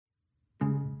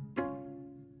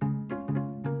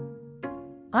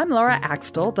I'm Laura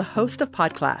Axtell, the host of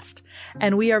Podcast,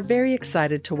 and we are very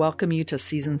excited to welcome you to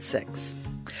Season 6.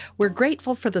 We're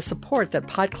grateful for the support that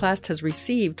Podcast has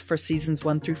received for Seasons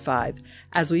 1 through 5,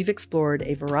 as we've explored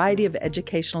a variety of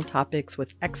educational topics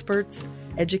with experts,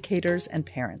 educators, and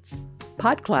parents.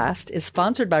 Podcast is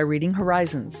sponsored by Reading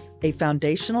Horizons, a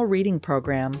foundational reading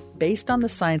program based on the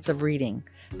science of reading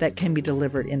that can be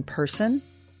delivered in person,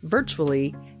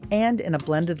 virtually, and in a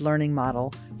blended learning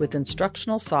model with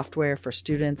instructional software for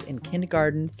students in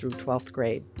kindergarten through 12th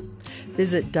grade.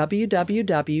 Visit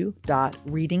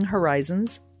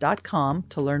www.readinghorizons.com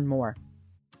to learn more.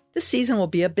 This season will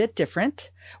be a bit different.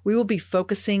 We will be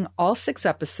focusing all 6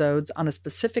 episodes on a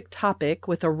specific topic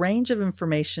with a range of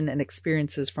information and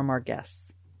experiences from our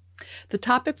guests. The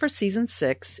topic for Season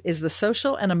 6 is the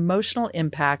social and emotional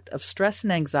impact of stress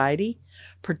and anxiety,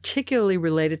 particularly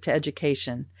related to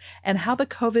education, and how the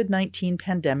COVID-19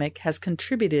 pandemic has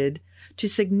contributed to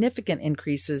significant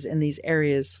increases in these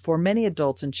areas for many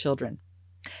adults and children.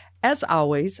 As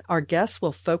always, our guests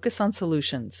will focus on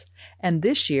solutions, and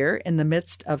this year, in the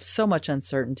midst of so much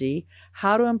uncertainty,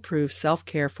 how to improve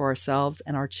self-care for ourselves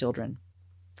and our children.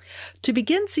 To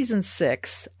begin Season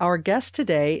 6, our guest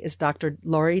today is Dr.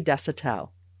 Laurie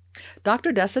Desautels.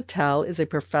 Dr. Desautels is a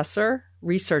professor,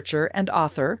 researcher, and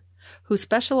author who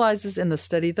specializes in the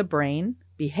study of the brain,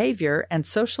 behavior, and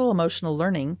social-emotional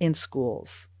learning in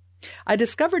schools. I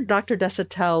discovered Dr.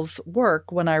 Desautels'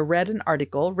 work when I read an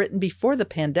article written before the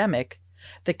pandemic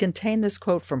that contained this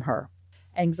quote from her: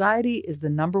 "Anxiety is the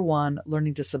 #1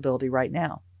 learning disability right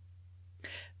now."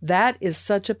 That is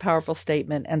such a powerful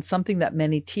statement and something that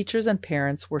many teachers and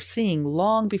parents were seeing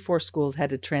long before schools had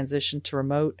to transition to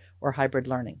remote or hybrid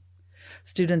learning.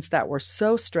 Students that were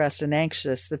so stressed and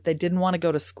anxious that they didn't want to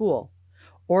go to school,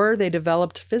 or they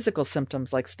developed physical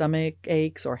symptoms like stomach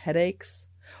aches or headaches,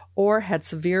 or had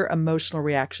severe emotional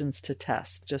reactions to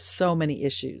tests, just so many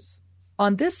issues.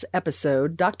 On this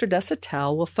episode, Dr.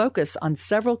 Desautels will focus on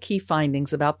several key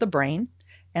findings about the brain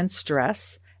and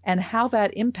stress and how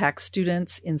that impacts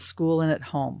students in school and at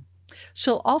home.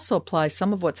 She'll also apply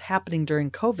some of what's happening during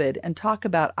COVID and talk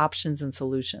about options and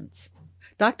solutions.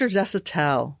 Dr.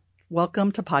 Desautels,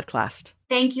 welcome to Podcast.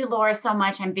 Thank you, Laura, so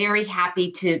much. I'm very happy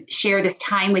to share this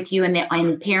time with you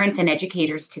and parents and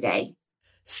educators today.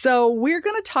 So we're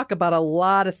going to talk about a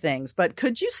lot of things, but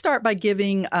could you start by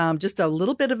giving just a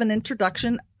little bit of an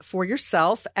introduction for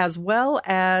yourself, as well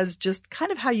as just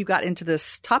kind of how you got into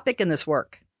this topic and this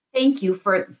work? Thank you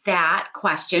for that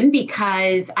question,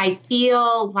 because I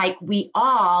feel like we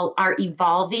all are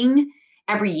evolving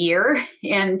every year.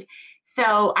 And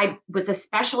so I was a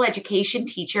special education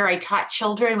teacher. I taught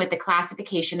children with the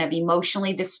classification of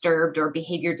emotionally disturbed or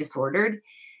behavior disordered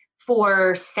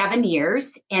for 7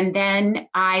 years. And then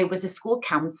I was a school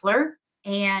counselor.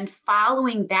 And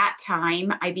following that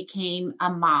time, I became a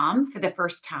mom for the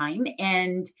first time.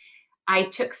 And I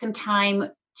took some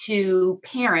time to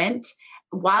parent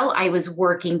while I was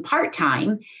working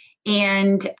part-time.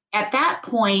 And at that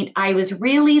point, I was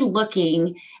really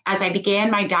looking, as I began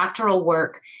my doctoral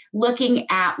work, looking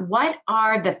at what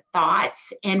are the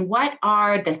thoughts and what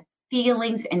are the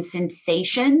feelings and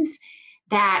sensations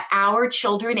that our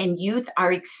children and youth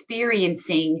are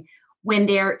experiencing when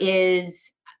there is,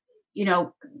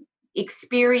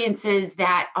 experiences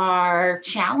that are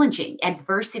challenging,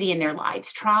 adversity in their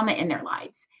lives, trauma in their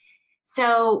lives.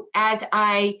 So as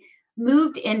I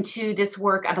moved into this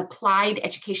work of applied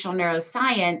educational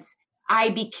neuroscience, I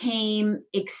became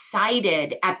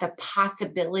excited at the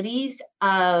possibilities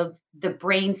of the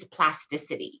brain's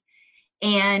plasticity.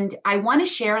 And I want to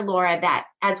share, Laura, that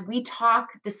as we talk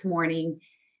this morning,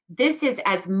 this is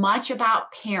as much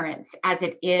about parents as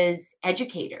it is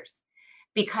educators,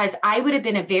 because I would have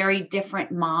been a very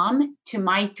different mom to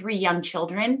my 3 young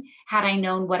children had I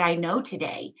known what I know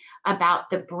today about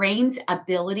the brain's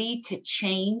ability to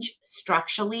change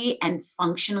structurally and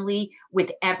functionally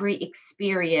with every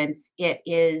experience it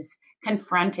is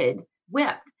confronted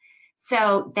with.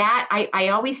 So that I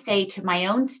always say to my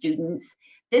own students,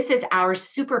 this is our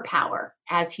superpower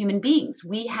as human beings.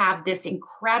 We have this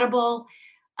incredible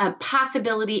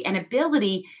possibility and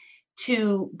ability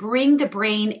to bring the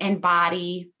brain and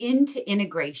body into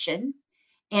integration,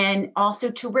 and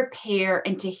also to repair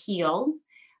and to heal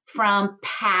from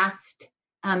past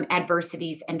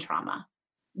adversities and trauma.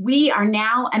 We are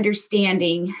now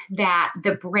understanding that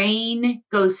the brain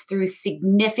goes through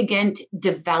significant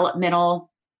developmental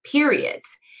periods.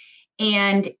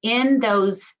 And in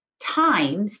those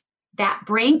times, that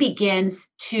brain begins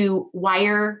to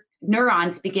wire,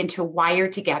 neurons begin to wire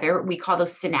together. We call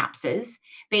those synapses,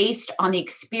 based on the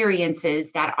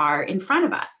experiences that are in front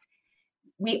of us.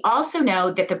 we also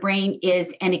know that the brain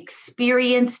is an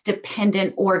experience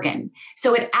dependent organ.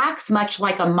 So it acts much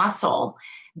like a muscle,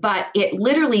 but it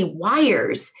literally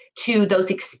wires to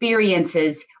those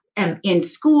experiences in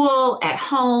school, at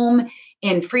home,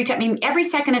 in free time. I mean, every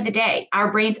second of the day,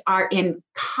 our brains are in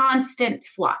constant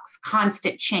flux,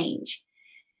 constant change.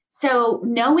 So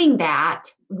knowing that,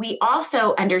 we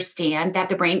also understand that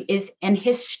the brain is an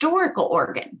historical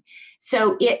organ.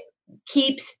 So it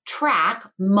keeps track,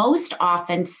 most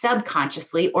often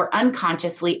subconsciously or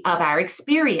unconsciously, of our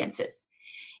experiences.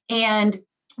 And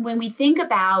when we think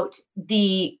about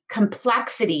the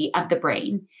complexity of the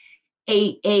brain,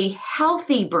 a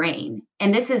healthy brain,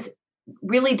 and this is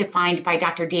really defined by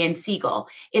Dr. Dan Siegel,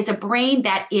 is a brain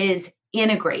that is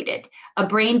integrated, a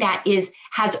brain that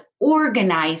has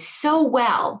organized so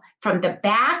well from the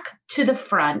back to the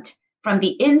front, from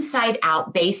the inside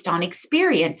out, based on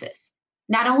experiences.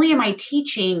 Not only am I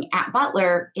teaching at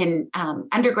Butler in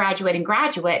undergraduate and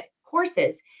graduate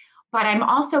courses, but I'm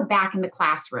also back in the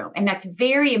classroom. And that's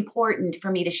very important for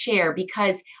me to share,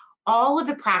 because all of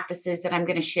the practices that I'm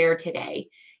going to share today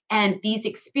and these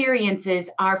experiences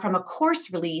are from a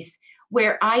course release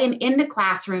where I am in the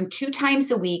classroom 2 times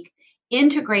a week,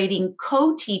 integrating,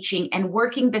 co-teaching, and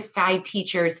working beside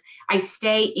teachers. I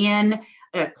stay in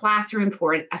a classroom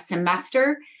for a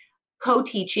semester,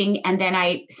 co-teaching, and then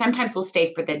I sometimes will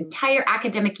stay for the entire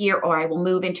academic year, or I will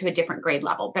move into a different grade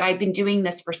level. But I've been doing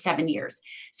this for 7 years.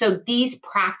 So these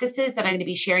practices that I'm going to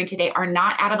be sharing today are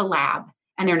not out of a lab,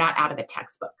 and they're not out of a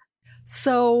textbook.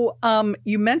 So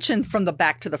you mentioned from the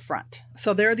back to the front.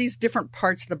 So there are these different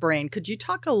parts of the brain. Could you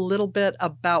talk a little bit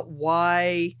about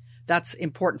why that's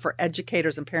important for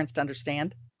educators and parents to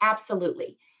understand?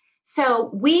 Absolutely. So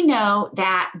we know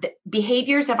that the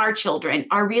behaviors of our children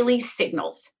are really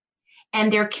signals,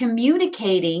 and they're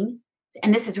communicating.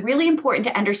 And this is really important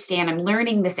to understand. I'm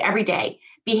learning this every day.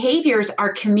 Behaviors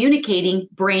are communicating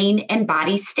brain and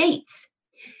body states.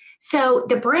 So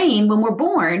the brain, when we're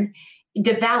born,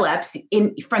 develops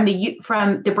from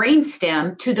the brain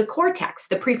stem to the cortex,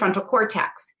 the prefrontal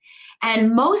cortex.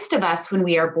 And most of us, when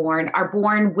we are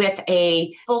born with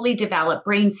a fully developed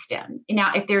brain stem.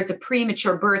 Now, if there's a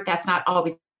premature birth, that's not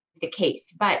always the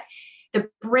case. But the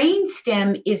brain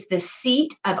stem is the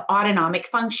seat of autonomic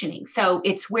functioning. So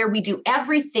it's where we do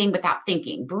everything without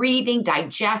thinking: breathing,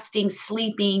 digesting,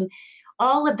 sleeping,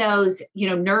 all of those,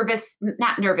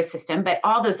 not nervous system, but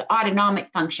all those autonomic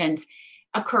functions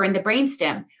occur in the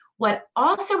brainstem. What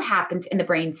also happens in the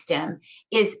brainstem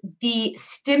is the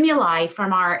stimuli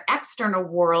from our external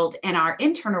world and our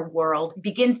internal world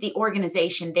begins the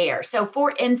organization there. So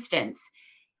for instance,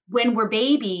 when we're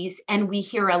babies and we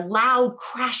hear a loud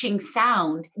crashing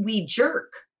sound, we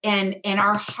jerk and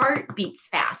our heart beats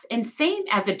fast. And same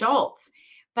as adults.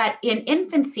 But in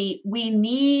infancy, we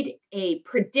need a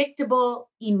predictable,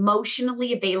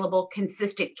 emotionally available,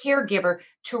 consistent caregiver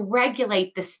to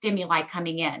regulate the stimuli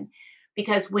coming in.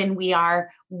 Because when we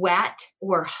are wet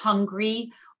or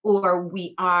hungry or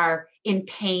we are in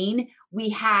pain, we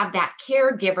have that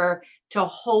caregiver to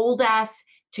hold us,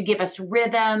 to give us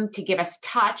rhythm, to give us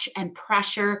touch and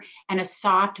pressure and a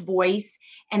soft voice.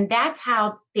 And that's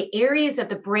how the areas of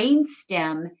the brain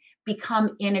stem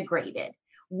become integrated.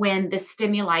 When the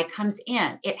stimuli comes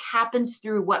in, it happens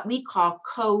through what we call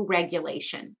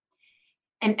co-regulation.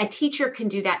 And a teacher can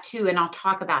do that too, and I'll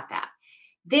talk about that.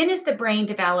 Then as the brain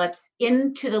develops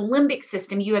into the limbic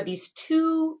system, you have these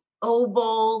 2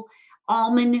 oval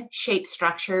almond-shaped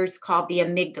structures called the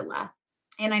amygdala.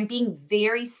 And I'm being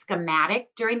very schematic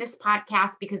during this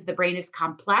podcast because the brain is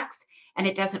complex and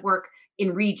it doesn't work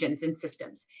in regions and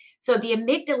systems. So the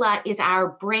amygdala is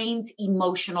our brain's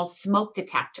emotional smoke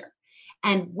detector.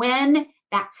 And when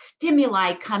that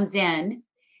stimuli comes in,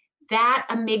 that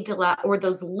amygdala, or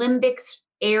those limbic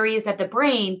areas of the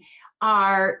brain,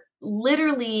 are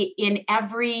literally in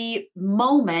every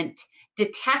moment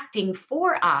detecting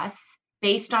for us,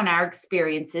 based on our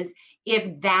experiences,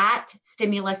 if that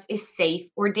stimulus is safe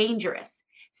or dangerous.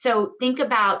 So think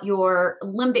about your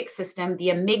limbic system, the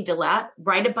amygdala,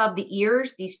 right above the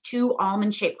ears, these 2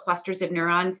 almond-shaped clusters of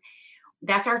neurons.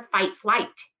 That's our fight flight.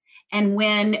 And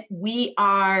when we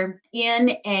are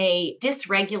in a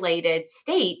dysregulated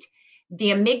state,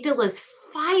 the amygdala is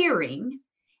firing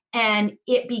and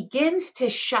it begins to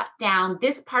shut down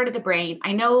this part of the brain.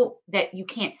 I know that you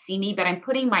can't see me, but I'm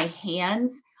putting my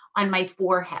hands on my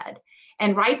forehead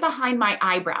and right behind my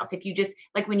eyebrows. If you just,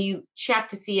 like when you check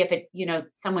to see if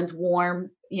someone's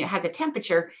warm, has a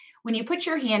temperature, when you put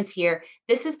your hands here,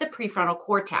 this is the prefrontal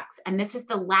cortex. And this is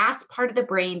the last part of the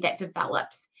brain that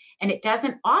develops. And it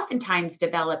doesn't oftentimes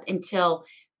develop until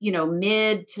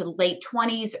mid to late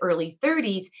 20s, early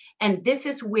 30s. And this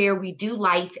is where we do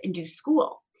life and do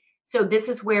school. So this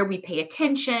is where we pay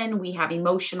attention, we have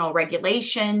emotional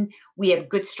regulation, we have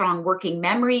good, strong working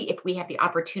memory if we have the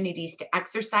opportunities to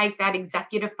exercise that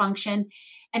executive function.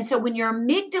 And so when your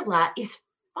amygdala is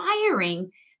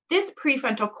firing, this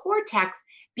prefrontal cortex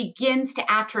begins to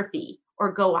atrophy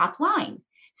or go offline.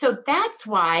 So that's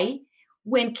why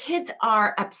when kids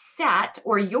are upset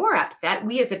or you're upset,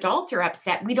 we as adults are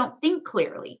upset, we don't think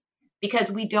clearly because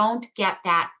we don't get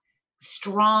that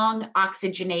strong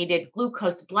oxygenated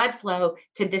glucose blood flow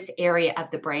to this area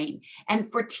of the brain.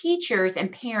 And for teachers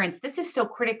and parents, this is so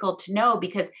critical to know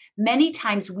because many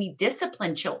times we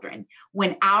discipline children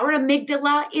when our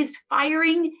amygdala is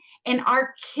firing and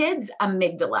our kids'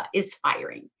 amygdala is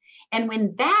firing. And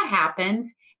when that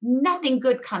happens, nothing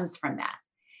good comes from that.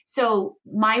 So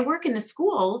my work in the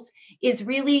schools is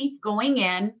really going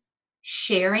in,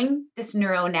 sharing this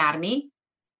neuroanatomy.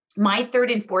 My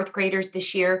third and fourth graders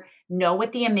this year know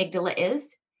what the amygdala is.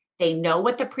 They know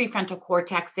what the prefrontal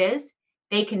cortex is.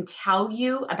 They can tell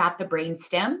you about the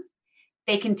brainstem.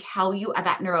 They can tell you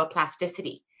about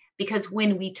neuroplasticity. Because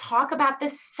when we talk about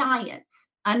the science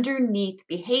underneath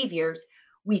behaviors,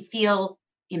 we feel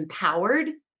empowered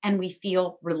and we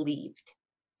feel relieved.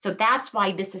 So that's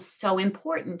why this is so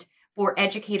important for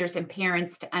educators and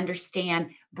parents to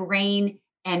understand brain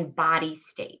and body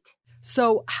state.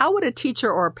 So how would a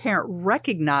teacher or a parent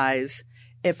recognize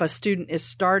if a student is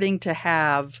starting to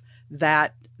have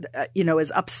that,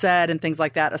 is upset and things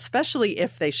like that, especially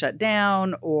if they shut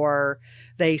down or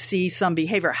they see some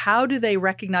behavior? How do they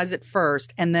recognize it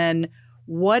first? And then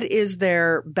what is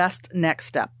their best next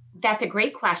step? That's a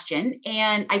great question.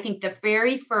 And I think the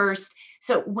very first,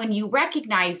 so when you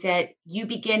recognize it, you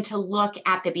begin to look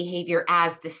at the behavior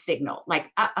as the signal,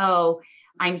 like,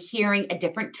 I'm hearing a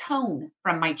different tone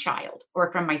from my child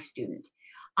or from my student.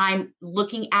 I'm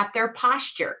looking at their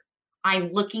posture.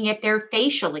 I'm looking at their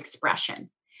facial expression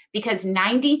because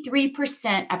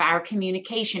 93% of our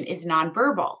communication is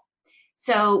nonverbal.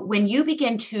 So when you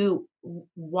begin to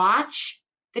watch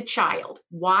the child,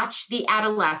 watch the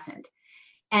adolescent,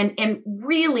 and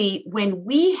really when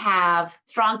we have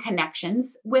strong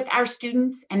connections with our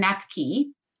students, and that's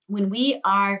key, when we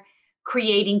are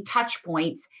creating touch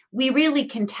points, we really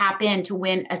can tap into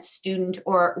when a student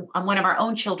or one of our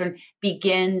own children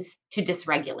begins to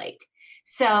dysregulate.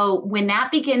 So when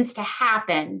that begins to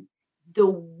happen, the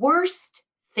worst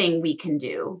thing we can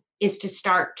do is to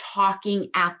start talking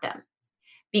at them.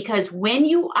 Because when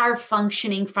you are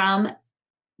functioning from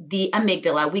the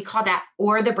amygdala, we call that,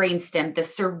 or the brainstem, the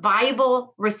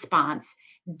survival response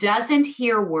doesn't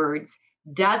hear words,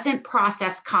 doesn't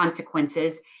process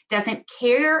consequences, doesn't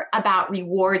care about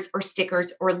rewards or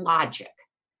stickers or logic.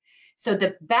 So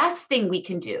the best thing we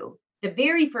can do, the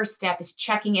very first step is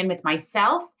checking in with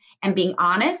myself and being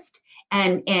honest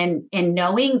and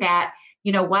knowing that,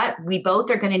 we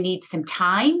both are going to need some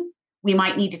time. We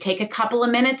might need to take a couple of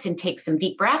minutes and take some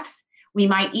deep breaths. We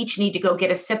might each need to go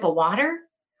get a sip of water.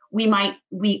 We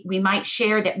might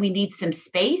share that we need some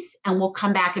space, and we'll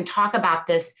come back and talk about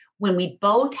this when we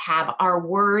both have our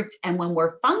words and when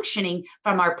we're functioning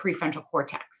from our prefrontal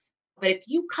cortex. But if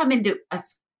you come into a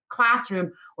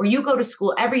classroom or you go to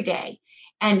school every day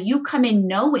and you come in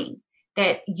knowing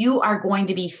that you are going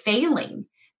to be failing,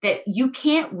 that you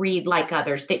can't read like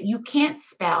others, that you can't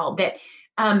spell, that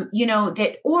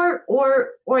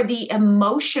or the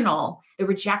emotional, the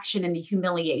rejection and the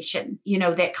humiliation,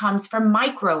 that comes from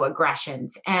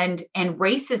microaggressions and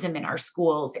racism in our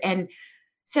schools. And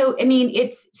so,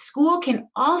 school can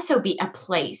also be a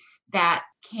place that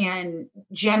can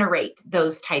generate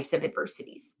those types of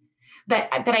adversities. But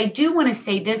I do want to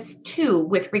say this too,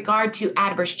 with regard to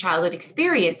adverse childhood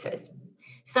experiences.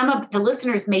 Some of the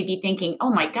listeners may be thinking, oh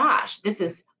my gosh, this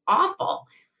is awful.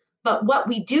 But what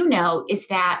we do know is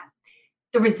that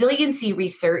the resiliency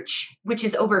research, which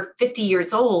is over 50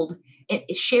 years old,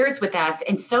 it shares with us,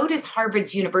 and so does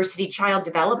Harvard's University Child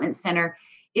Development Center,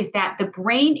 is that the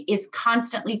brain is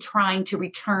constantly trying to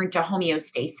return to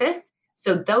homeostasis.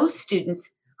 So those students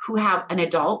who have an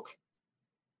adult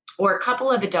or a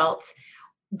couple of adults,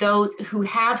 those who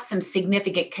have some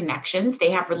significant connections,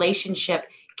 they have relationship,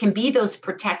 can be those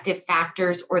protective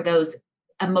factors or those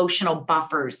emotional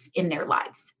buffers in their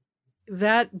lives.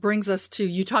 That brings us to,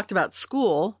 you talked about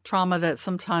school, trauma that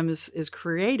sometimes is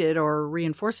created or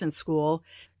reinforced in school.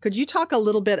 Could you talk a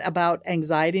little bit about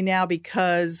anxiety now?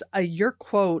 Because your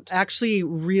quote actually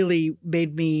really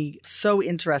made me so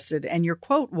interested. And your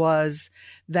quote was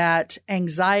that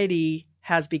anxiety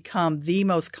has become the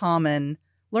most common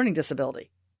learning disability.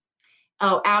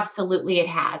 Oh, absolutely it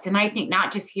has. And I think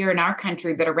not just here in our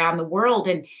country, but around the world.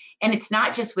 And it's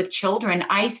not just with children.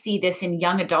 I see this in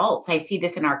young adults. I see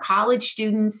this in our college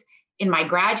students, in my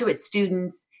graduate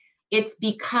students. It's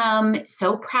become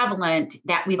so prevalent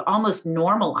that we've almost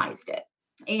normalized it.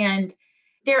 And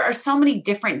there are so many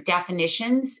different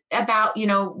definitions about,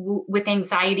 with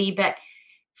anxiety, but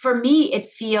for me, it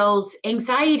feels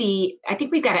anxiety. I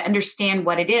think we've got to understand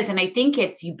what it is. And I think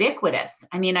it's ubiquitous.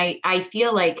 I mean, I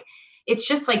feel like it's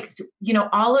just like,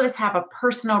 all of us have a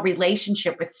personal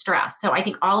relationship with stress. So I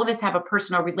think all of us have a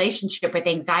personal relationship with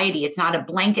anxiety. It's not a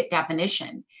blanket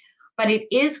definition, but it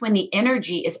is when the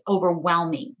energy is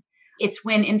overwhelming. It's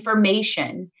when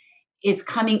information is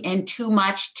coming in too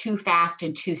much, too fast,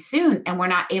 and too soon, and we're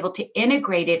not able to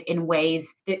integrate it in ways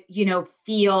that,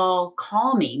 feel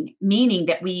calming, meaning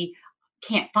that we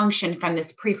can't function from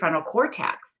this prefrontal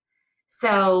cortex.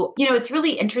 So, it's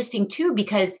really interesting too,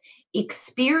 because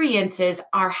experiences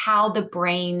are how the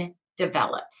brain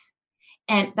develops.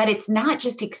 But it's not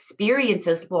just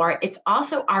experiences, Laura, it's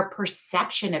also our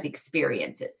perception of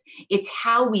experiences. It's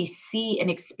how we see an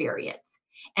experience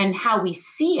and how we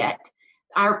see it.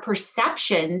 Our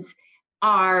perceptions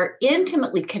are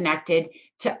intimately connected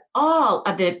to all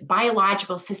of the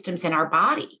biological systems in our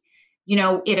body.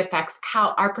 It affects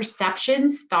how our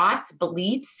perceptions, thoughts,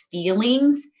 beliefs,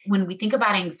 feelings. When we think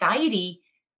about anxiety,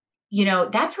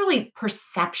 that's really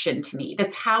perception to me.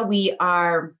 That's how we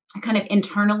are kind of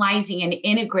internalizing and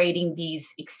integrating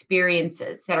these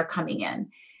experiences that are coming in.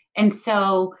 And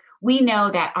so we know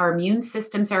that our immune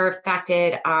systems are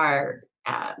affected, our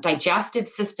digestive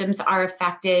systems are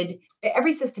affected,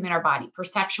 every system in our body,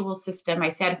 perceptual system, I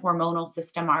said hormonal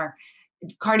system, our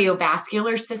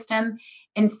cardiovascular system.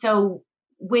 And so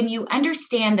when you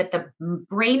understand that the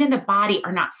brain and the body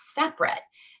are not separate,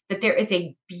 that there is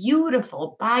a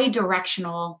beautiful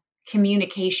bidirectional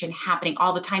communication happening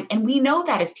all the time. And we know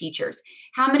that as teachers.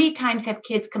 How many times have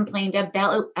kids complained of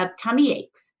tummy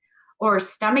aches or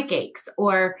stomach aches,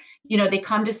 or, they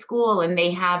come to school and they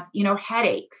have,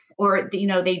 headaches, or,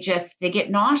 they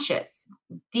get nauseous.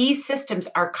 These systems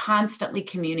are constantly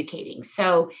communicating.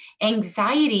 So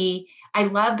anxiety, I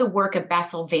love the work of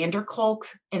Bessel van der Kolk,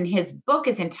 and his book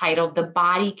is entitled The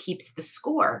Body Keeps the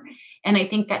Score. And I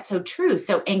think that's so true.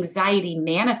 So anxiety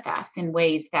manifests in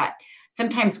ways that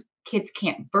sometimes kids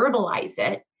can't verbalize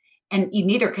it, and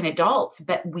neither can adults,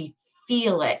 but we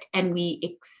feel it and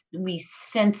we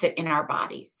sense it in our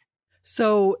bodies.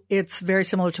 So it's very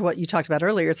similar to what you talked about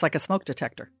earlier. It's like a smoke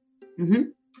detector. Mm-hmm.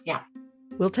 Yeah.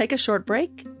 We'll take a short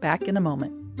break. Back in a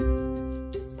moment.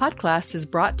 Podclass is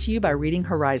brought to you by Reading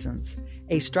Horizons,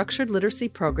 a structured literacy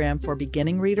program for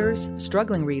beginning readers,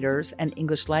 struggling readers, and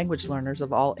English language learners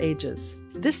of all ages.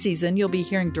 This season, you'll be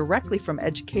hearing directly from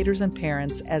educators and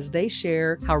parents as they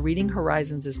share how Reading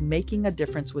Horizons is making a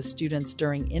difference with students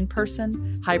during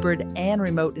in-person, hybrid, and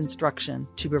remote instruction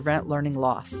to prevent learning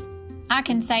loss. I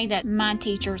can say that my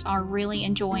teachers are really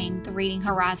enjoying the Reading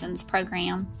Horizons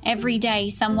program. Every day,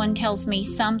 someone tells me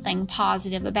something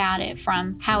positive about it,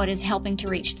 from how it is helping to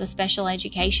reach the special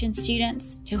education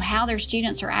students to how their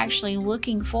students are actually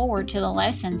looking forward to the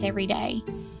lessons every day.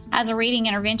 As a reading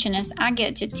interventionist, I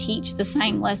get to teach the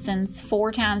same lessons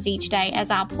 4 times each day as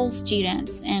I pull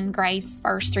students in grades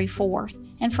 1st through 4th.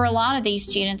 And for a lot of these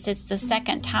students, it's the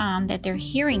second time that they're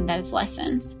hearing those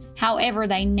lessons. However,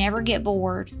 they never get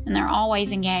bored and they're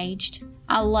always engaged.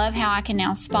 I love how I can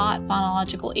now spot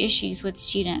phonological issues with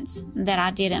students that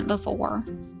I didn't before.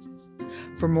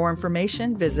 For more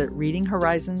information, visit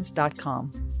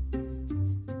readinghorizons.com.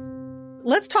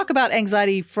 Let's talk about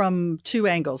anxiety from 2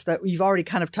 angles that you've already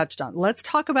kind of touched on. Let's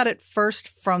talk about it first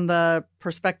from the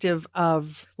perspective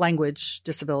of language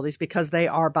disabilities, because they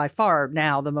are by far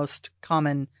now the most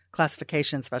common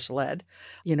classification in special ed,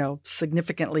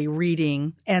 significantly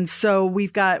reading. And so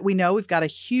we've got a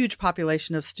huge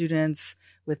population of students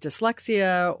with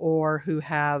dyslexia or who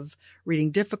have reading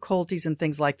difficulties and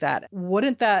things like that.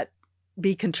 Wouldn't that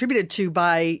be contributed to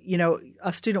by,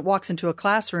 a student walks into a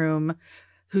classroom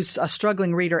who's a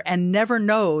struggling reader and never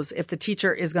knows if the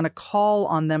teacher is going to call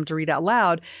on them to read out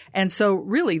loud. And so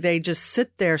really they just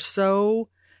sit there so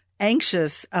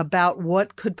anxious about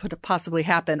what could possibly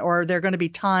happen, or they're going to be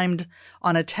timed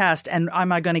on a test, and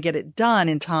am I going to get it done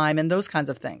in time, and those kinds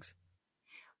of things.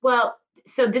 Well,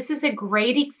 so this is a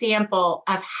great example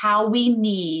of how we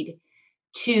need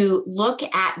to look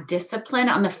at discipline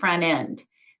on the front end.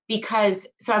 Because,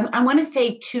 so I want to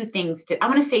say 3 things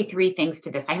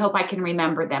to this. I hope I can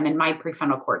remember them in my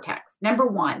prefrontal cortex. Number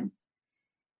 1,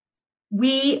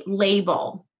 we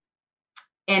label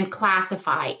and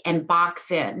classify and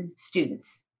box in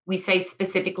students. We say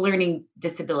specific learning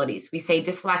disabilities. We say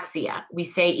dyslexia. We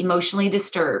say emotionally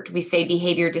disturbed. We say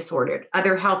behavior disordered,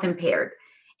 other health impaired,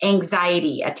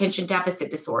 anxiety, attention deficit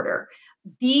disorder.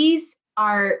 These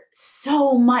are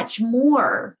so much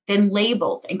more than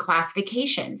labels and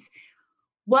classifications.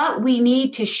 What we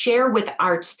need to share with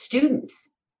our students,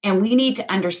 and we need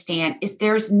to understand, is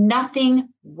there's nothing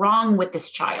wrong with this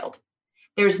child.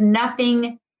 There's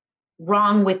nothing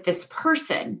wrong with this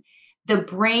person. The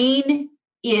brain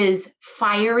is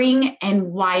firing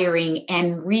and wiring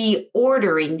and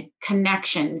reordering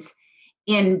connections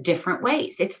in different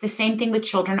ways. It's the same thing with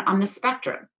children on the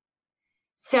spectrum.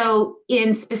 So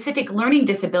in specific learning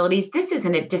disabilities, this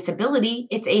isn't a disability,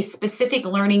 it's a specific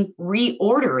learning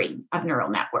reordering of neural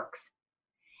networks.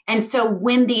 And so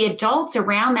when the adults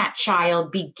around that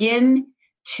child begin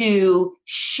to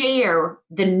share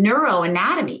the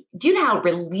neuroanatomy, do you know how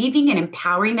relieving and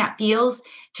empowering that feels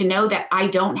to know that I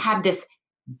don't have this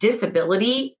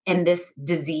disability and this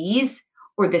disease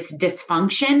or this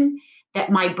dysfunction,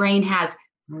 that my brain has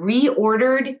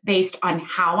reordered based on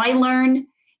how I learn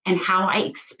and how I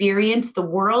experience the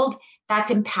world?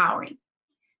 That's empowering.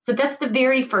 So that's the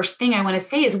very first thing I want to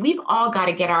say is we've all got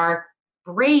to get our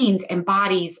brains and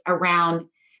bodies around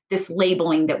this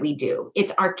labeling that we do.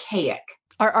 It's archaic.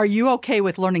 Are you okay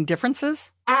with learning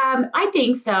differences? I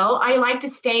think so. I like to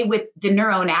stay with the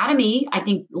neuroanatomy. I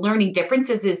think learning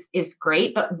differences is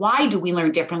great, but why do we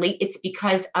learn differently? It's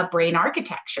because of brain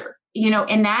architecture,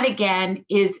 and that again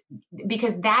is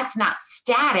because that's not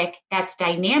static, that's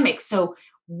dynamic. So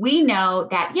we know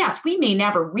that, yes, we may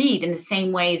never read in the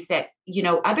same ways that,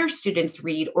 other students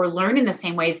read or learn in the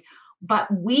same ways, but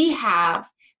we have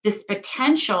this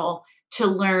potential to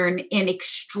learn in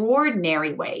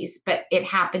extraordinary ways, but it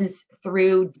happens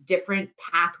through different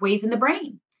pathways in the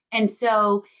brain. And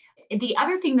so the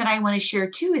other thing that I want to share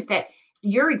too is that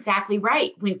you're exactly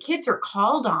right. When kids are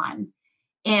called on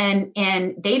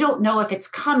and they don't know if it's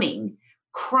coming,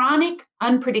 chronic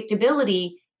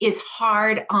unpredictability is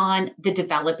hard on the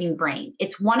developing brain.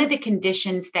 It's one of the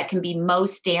conditions that can be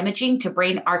most damaging to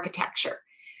brain architecture.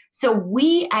 So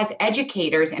we as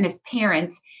educators and as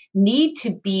parents need to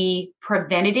be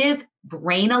preventative,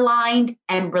 brain aligned,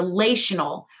 and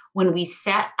relational when we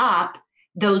set up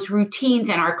those routines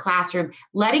in our classroom,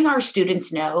 letting our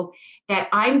students know that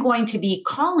I'm going to be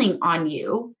calling on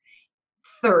you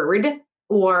third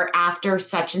or after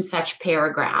such and such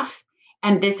paragraph,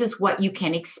 and this is what you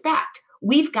can expect.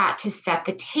 We've got to set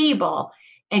the table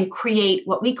and create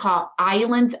what we call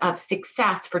islands of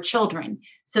success for children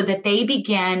so that they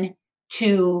begin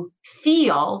to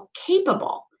feel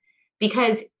capable.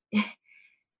 Because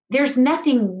there's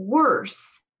nothing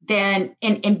worse than,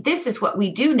 and this is what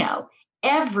we do know,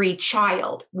 every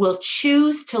child will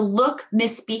choose to look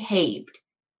misbehaved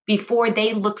before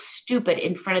they look stupid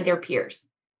in front of their peers.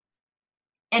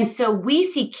 And so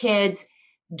we see kids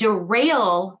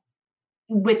derail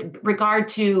with regard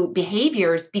to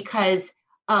behaviors because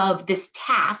of this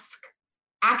task,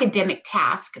 academic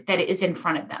task that is in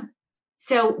front of them.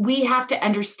 So we have to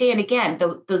understand, again,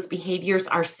 those behaviors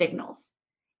are signals.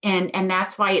 And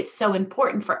that's why it's so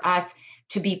important for us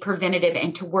to be preventative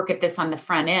and to work at this on the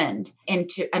front end and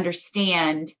to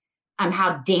understand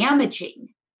how damaging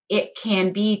it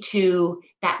can be to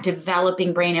that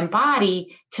developing brain and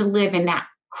body to live in that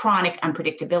chronic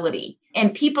unpredictability.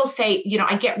 And people say,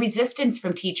 I get resistance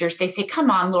from teachers. They say,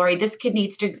 come on, Lori, this kid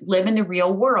needs to live in the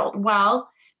real world. Well,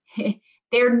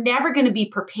 they're never going to be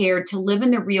prepared to live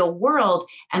in the real world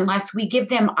unless we give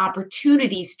them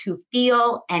opportunities to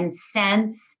feel and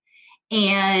sense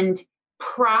and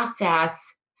process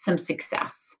some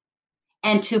success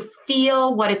and to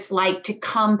feel what it's like to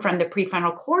come from the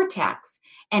prefrontal cortex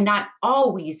and not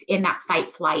always in that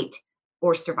fight, flight,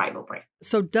 or survival brain.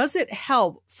 So does it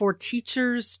help for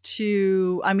teachers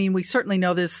to, we certainly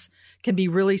know this can be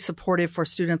really supportive for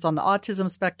students on the autism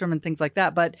spectrum and things like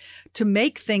that, but to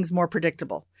make things more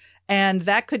predictable. And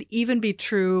that could even be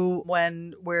true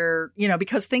when we're,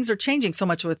 because things are changing so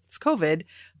much with COVID.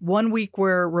 1 week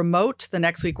we're remote, the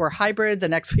next week we're hybrid, the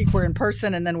next week we're in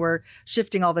person, and then we're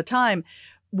shifting all the time.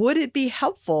 Would it be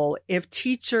helpful if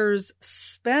teachers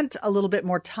spent a little bit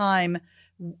more time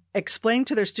explaining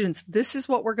to their students, this is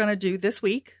what we're going to do this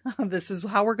week, this is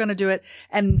how we're going to do it,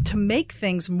 and to make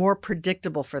things more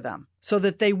predictable for them so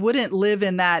that they wouldn't live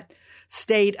in that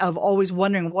state of always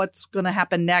wondering what's going to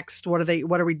happen next? What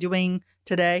are we doing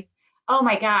today? Oh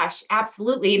my gosh,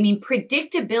 absolutely.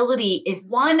 Predictability is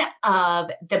one of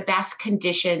the best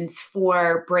conditions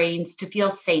for brains to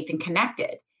feel safe and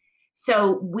connected.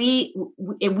 So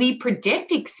we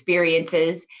predict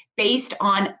experiences based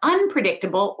on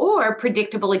unpredictable or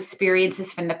predictable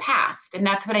experiences from the past. And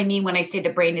that's what I mean when I say the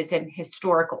brain is an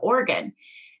historical organ.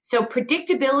 So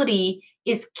predictability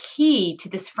is key to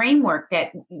this framework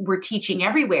that we're teaching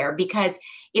everywhere, because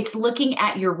it's looking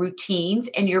at your routines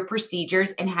and your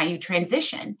procedures and how you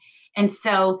transition. And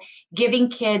so giving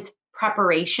kids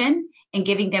preparation and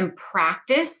giving them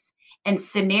practice and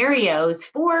scenarios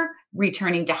for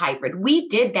returning to hybrid. We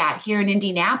did that here in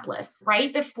Indianapolis.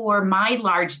 Right before my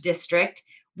large district,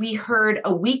 we heard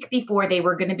a week before they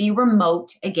were going to be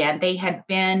remote again. They had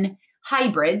been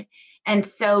hybrid. And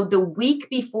so the week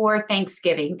before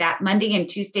Thanksgiving, that Monday and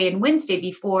Tuesday and Wednesday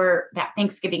before that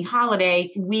Thanksgiving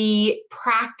holiday, we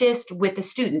practiced with the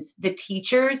students. The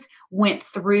teachers went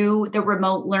through the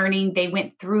remote learning. They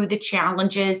went through the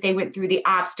challenges. They went through the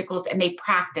obstacles, and they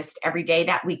practiced every day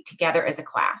that week together as a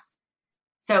class.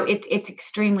 So it's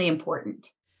extremely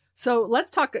important. So let's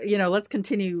talk, let's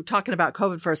continue talking about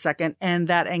COVID for a second and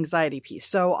that anxiety piece.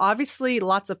 So obviously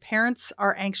lots of parents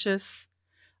are anxious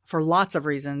for lots of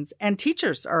reasons, and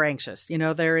teachers are anxious.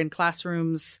 They're in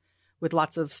classrooms with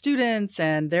lots of students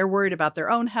and they're worried about their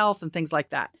own health and things like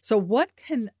that. So what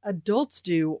can adults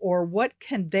do, or what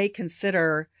can they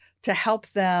consider to help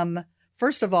them,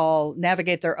 first of all,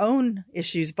 navigate their own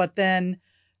issues, but then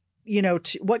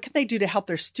what can they do to help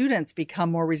their students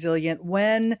become more resilient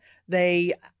when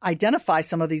they identify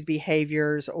some of these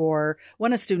behaviors or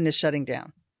when a student is shutting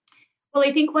down? Well,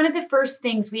 I think one of the first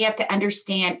things we have to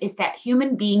understand is that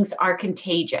human beings are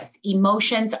contagious.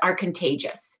 Emotions are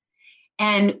contagious.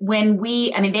 And when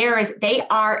they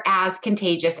are as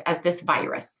contagious as this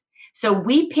virus. So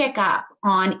we pick up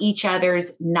on each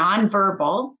other's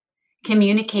nonverbal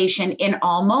communication in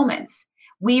all moments.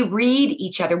 We read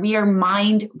each other. We are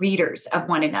mind readers of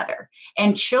one another.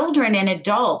 And children and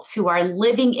adults who are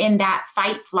living in that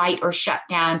fight, flight, or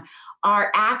shutdown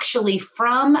are actually,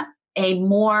 from a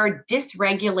more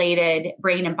dysregulated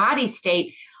brain and body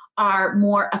state, are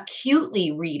more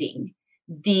acutely reading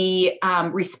the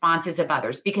responses of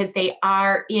others, because they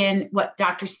are in what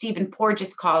Dr. Stephen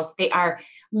Porges calls, they are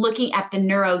looking at the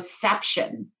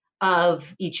neuroception of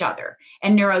each other.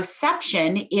 And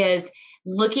neuroception is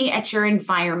looking at your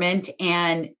environment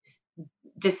and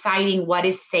deciding what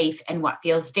is safe and what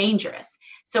feels dangerous.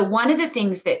 So one of the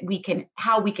things that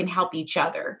how we can help each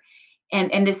other,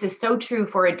 and this is so true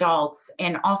for adults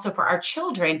and also for our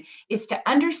children, is to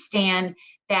understand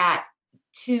that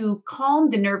to calm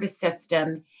the nervous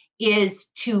system is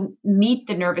to meet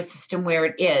the nervous system where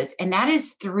it is. And that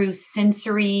is through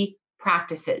sensory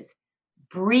practices,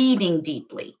 breathing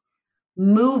deeply,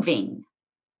 moving,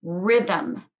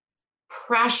 rhythm,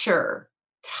 pressure,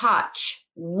 touch,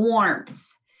 warmth.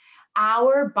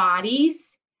 Our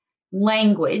body's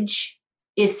language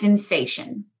is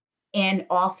sensation, and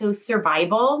also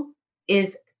survival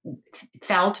is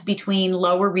felt between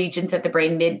lower regions of the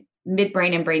brain,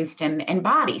 midbrain and brainstem and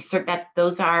body. So that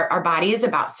our body is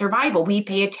about survival. We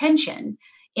pay attention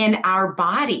in our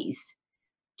bodies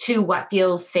to what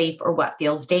feels safe or what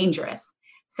feels dangerous.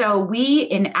 So we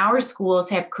in our schools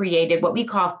have created what we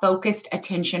call focused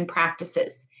attention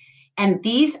practices. And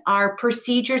these are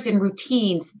procedures and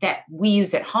routines that we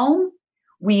use at home,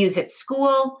 we use at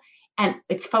school, and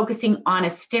it's focusing on a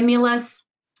stimulus,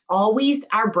 always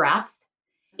our breath.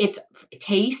 It's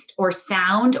taste or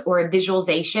sound or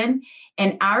visualization.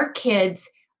 And our kids,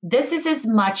 this is as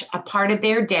much a part of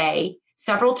their day,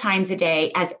 several times a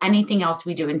day, as anything else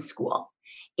we do in school.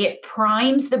 It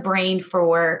primes the brain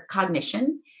for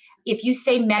cognition. If you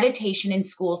say meditation in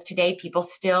schools today, people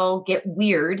still get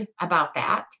weird about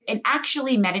that. And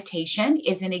actually, meditation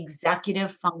is an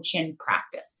executive function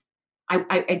practice.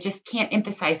 I just can't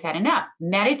emphasize that enough.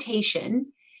 Meditation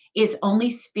is only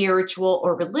spiritual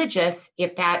or religious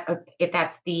if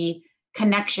that's the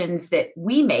connections that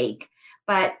we make.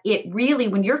 But it really,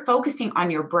 when you're focusing on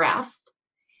your breath,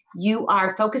 you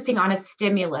are focusing on a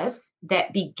stimulus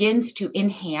that begins to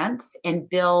enhance and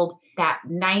build that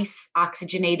nice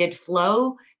oxygenated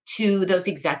flow to those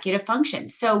executive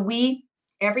functions. So we,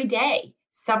 every day,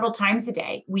 several times a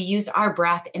day, we use our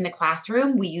breath in the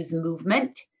classroom. We use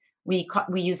movement. We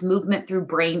use movement through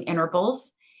brain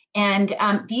intervals. And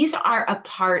these are a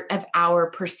part of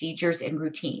our procedures and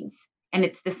routines. And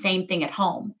it's the same thing at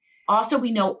home. Also,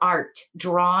 we know art,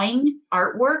 drawing,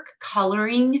 artwork,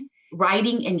 coloring,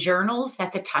 writing in journals,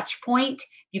 that's a touch point.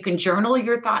 You can journal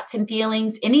your thoughts and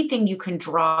feelings. Anything you can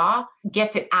draw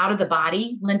gets it out of the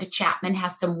body. Linda Chapman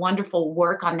has some wonderful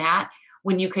work on that.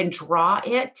 When you can draw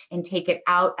it and take it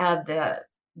out of the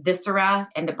viscera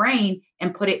and the brain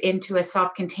and put it into a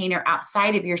soft container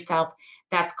outside of yourself,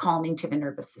 that's calming to the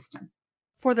nervous system.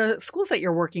 For the schools that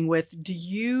you're working with, do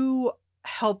you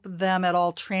help them at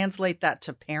all translate that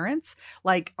to parents?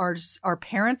 Like, are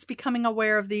parents becoming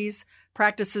aware of these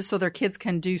practices so their kids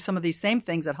can do some of these same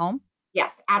things at home?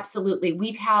 Yes, absolutely.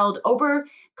 We've held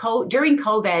during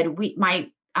COVID,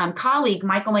 my colleague,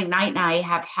 Michael McKnight, and I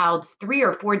have held 3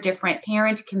 or 4 different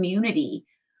parent community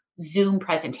Zoom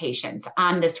presentations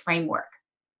on this framework.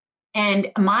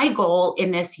 And my goal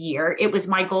in this year, it was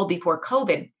my goal before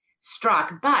COVID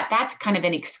struck, but that's kind of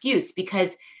an excuse because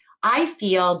I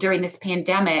feel during this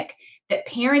pandemic that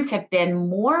parents have been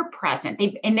more present.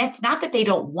 And it's not that they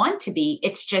don't want to be,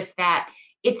 it's just that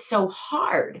it's so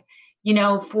hard.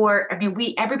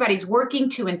 Everybody's working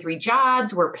 2 and 3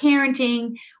 jobs, we're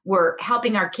parenting, we're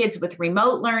helping our kids with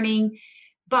remote learning.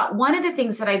 But one of the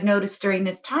things that I've noticed during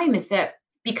this time is that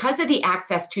because of the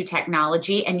access to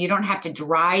technology and you don't have to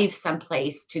drive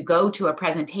someplace to go to a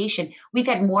presentation, we've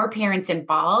had more parents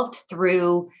involved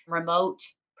through remote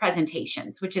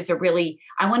presentations, which is I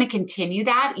want to continue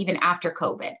that even after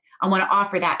COVID. I want to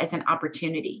offer that as an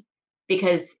opportunity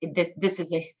because this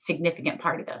is a significant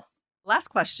part of this. Last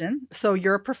question. So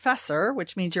you're a professor,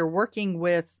 which means you're working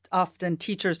with often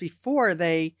teachers before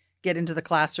they get into the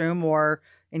classroom, or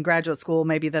in graduate school,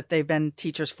 maybe that they've been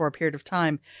teachers for a period of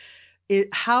time.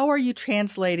 How are you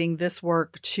translating this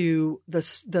work to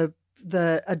the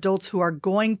adults who are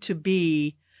going to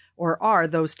be or are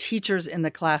those teachers in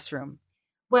the classroom?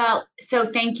 Well, so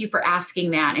thank you for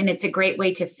asking that. And it's a great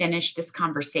way to finish this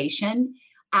conversation.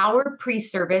 Our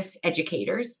pre-service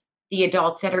educators, the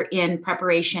adults that are in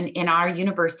preparation in our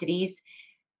universities,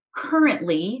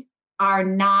 currently are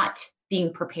not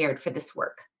being prepared for this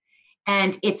work.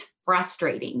 And it's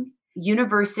frustrating.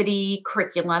 University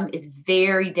curriculum is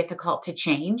very difficult to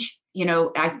change.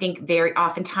 I think very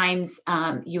oftentimes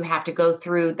you have to go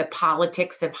through the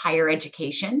politics of higher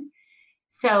education.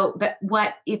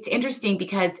 But it's interesting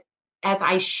because as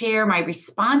I share my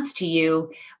response to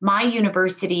you, my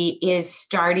university is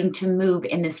starting to move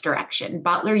in this direction.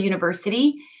 Butler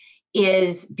University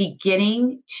is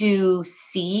beginning to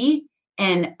see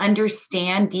and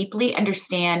deeply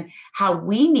understand how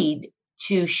we need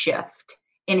to shift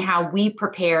in how we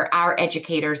prepare our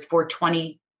educators for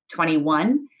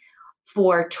 2021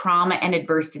 for trauma and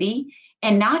adversity,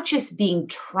 and not just being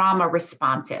trauma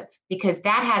responsive, because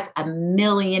that has a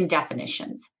million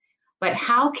definitions. But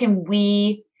how can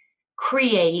we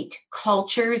create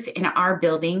cultures in our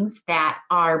buildings that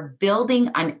are building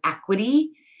on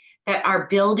equity, that are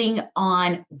building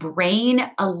on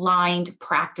brain-aligned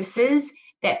practices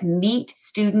that meet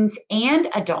students and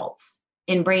adults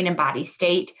in brain and body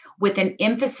state with an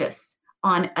emphasis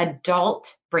on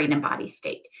adult brain and body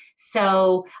state?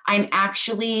 So I'm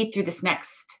actually, through this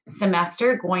next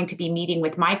semester, going to be meeting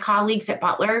with my colleagues at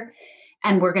Butler,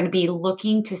 and we're going to be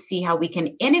looking to see how we can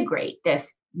integrate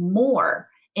this more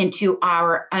into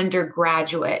our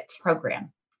undergraduate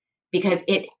program, because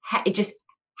it just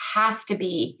has to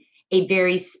be a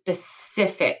very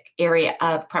specific area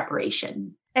of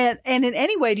preparation. And in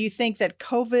any way, do you think that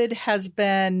COVID has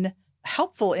been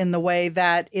helpful in the way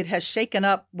that it has shaken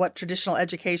up what traditional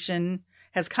education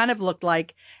has kind of looked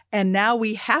like? And now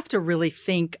we have to really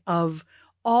think of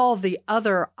all the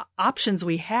other options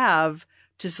we have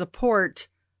to support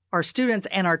our students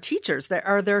and our teachers. There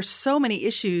are so many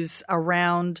issues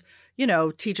around,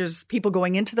 teachers, people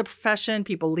going into the profession,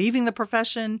 people leaving the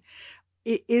profession.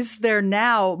 Is there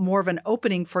now more of an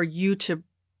opening for you to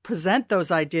present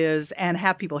those ideas and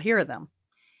have people hear them?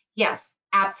 Yes,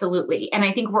 absolutely. And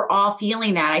I think we're all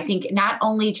feeling that. I think not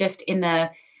only just in the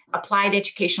applied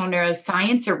educational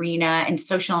neuroscience arena and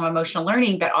social and emotional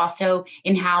learning, but also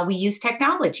in how we use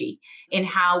technology, in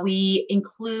how we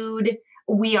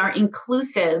are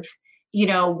inclusive,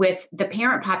 with the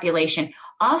parent population.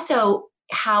 Also,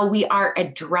 how we are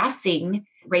addressing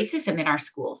racism in our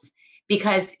schools,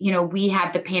 because, we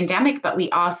had the pandemic, but we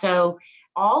also,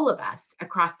 all of us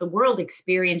across the world,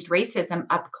 experienced racism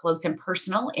up close and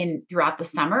personal throughout the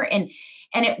summer. And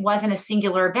it wasn't a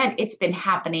singular event. It's been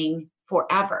happening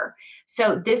forever.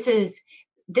 So this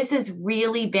has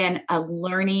really been a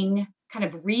learning, kind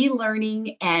of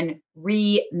relearning and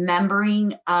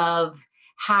remembering of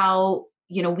how,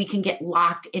 we can get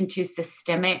locked into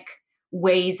systemic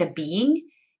ways of being.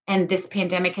 And this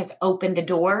pandemic has opened the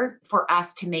door for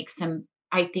us to make some,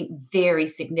 I think, very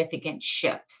significant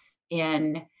shifts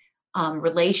in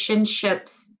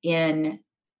relationships, in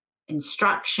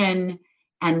instruction,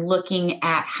 and looking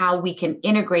at how we can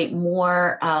integrate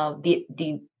more of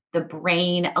the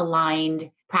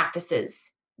brain-aligned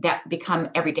practices that become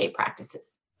everyday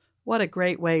practices. What a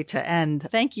great way to end.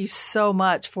 Thank you so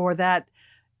much for that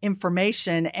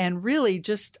information. And really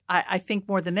just, I think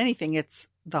more than anything, it's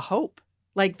the hope.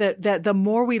 Like the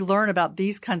more we learn about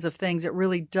these kinds of things, it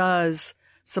really does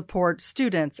support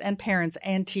students and parents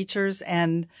and teachers.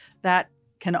 And that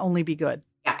can only be good.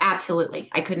 Yeah, absolutely.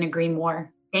 I couldn't agree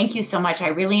more. Thank you so much. I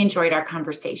really enjoyed our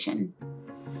conversation.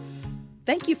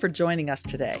 Thank you for joining us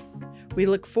today. We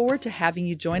look forward to having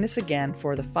you join us again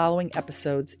for the following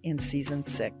episodes in Season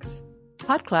 6.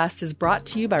 Podclass is brought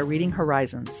to you by Reading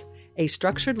Horizons, a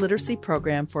structured literacy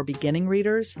program for beginning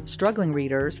readers, struggling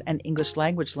readers, and English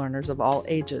language learners of all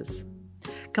ages.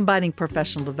 Combining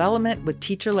professional development with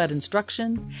teacher-led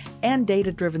instruction and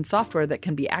data-driven software that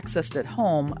can be accessed at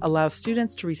home allows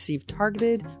students to receive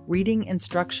targeted reading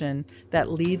instruction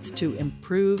that leads to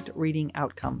improved reading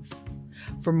outcomes.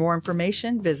 For more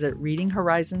information, visit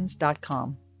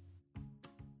readinghorizons.com.